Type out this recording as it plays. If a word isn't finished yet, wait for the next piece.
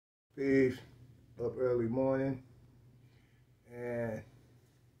Peace. Up early morning. And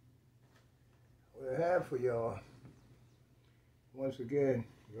what I have for y'all, once again,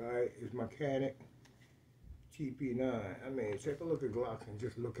 right, is my canik TP9. I mean, take a look at Glock and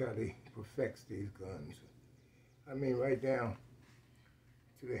just look how they perfect these guns. I mean, right down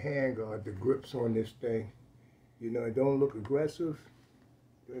to the handguard, the grips on this thing. You know, it don't look aggressive,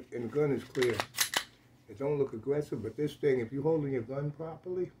 and the gun is clear. It don't look aggressive, but this thing, if you're holding your gun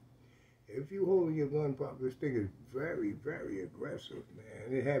properly, this thing is very, very aggressive,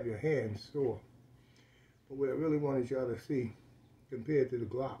 man. It have your hands sore. But what I really wanted y'all to see, compared to the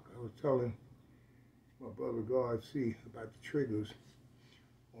Glock, I was telling my brother God C about the triggers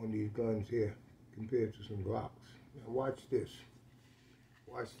on these guns here compared to some Glocks. Now watch this.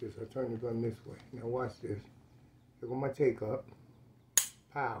 Watch this. I turn the gun this way. Now watch this. Look at my take up.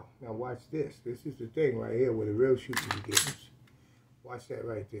 Pow. Now watch this. This is the thing right here where the real shooting begins. Watch that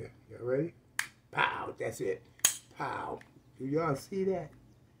right there. Y'all ready? Pow. That's it. Pow. Do y'all see that?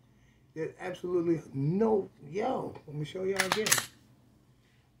 There's absolutely no... Yo, let me show y'all again.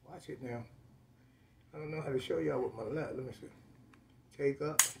 Watch it now. I don't know how to show y'all with my left. Let me see. Take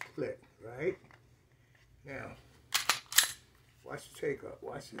up, click, right? Now, watch the take up.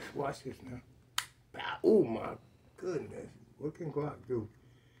 Watch this. Watch this now. Pow. Oh my goodness. What can Glock do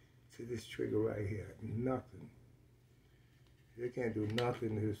to this trigger right here? Nothing. They can't do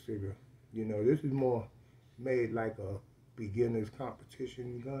nothing to this trigger. You know, this is more made like a beginner's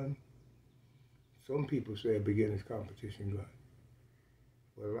competition gun. Some people say a beginner's competition gun.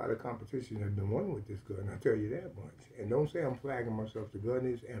 But a lot of competition have been won with this gun, I'll tell you that much. And don't say I'm flagging myself. The gun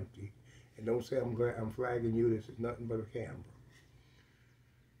is empty. And don't say I'm flagging you. This is nothing but a camera.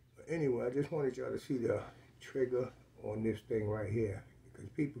 But anyway, I just wanted y'all to see the trigger on this thing right here. Because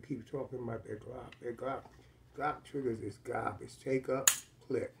people keep talking about their Glock. Their Glock triggers is garbage. Take up,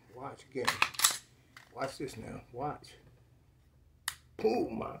 click. Watch again. Watch this now. Watch. Oh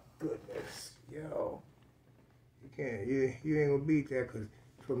my goodness. Yo. You can't. You ain't gonna beat that because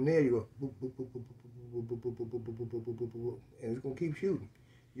from there you go boop, boop, boop, boop, boop, boop, boop, boop, boop, boop, boop, boop, boop, boop, and it's gonna keep shooting.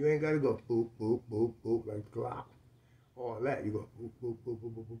 You ain't gotta go boop, boop, boop, boop, like Glock. All that. You go boop, boop, boop,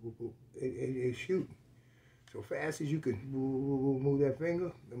 boop, boop, boop, boop, boop. It's shooting. So fast as you can move that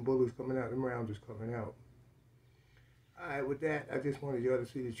finger, them bullets coming out, them rounds is coming out. Alright, with that, I just wanted y'all to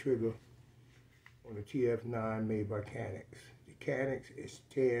see the trigger on the TF9 made by Caniks. The Caniks is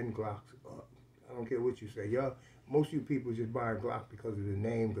 10 Glocks up. I don't care what you say. Y'all, most of you people just buy a Glock because of the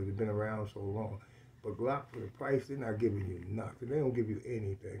name, because it's been around so long. But Glock, for the price, they're not giving you nothing. They don't give you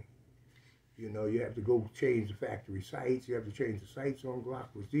anything. You know, you have to go change the factory sights. You have to change the sights on Glock,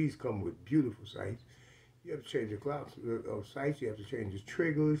 which these come with beautiful sights. You have to change the Glock sights. You have to change the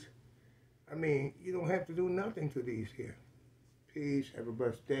triggers. I mean, you don't have to do nothing to these here. Peace. Have a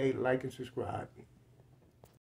blessed day. Like and subscribe.